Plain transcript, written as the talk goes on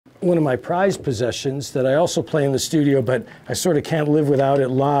one of my prized possessions that I also play in the studio, but I sort of can't live without it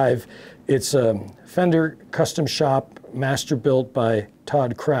live. It's a Fender custom shop, master built by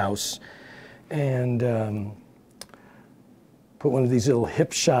Todd Krause, and put one of these little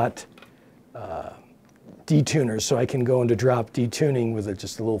hip shot detuners so I can go into drop detuning with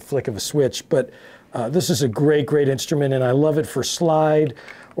just a little flick of a switch. But this is a great, great instrument, and I love it for slide,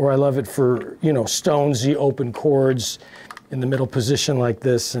 or I love it for, you know, stonesy open chords in the middle position like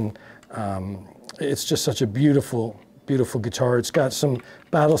this. And it's just such a beautiful, beautiful guitar. It's got some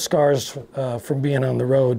battle scars from being on the road.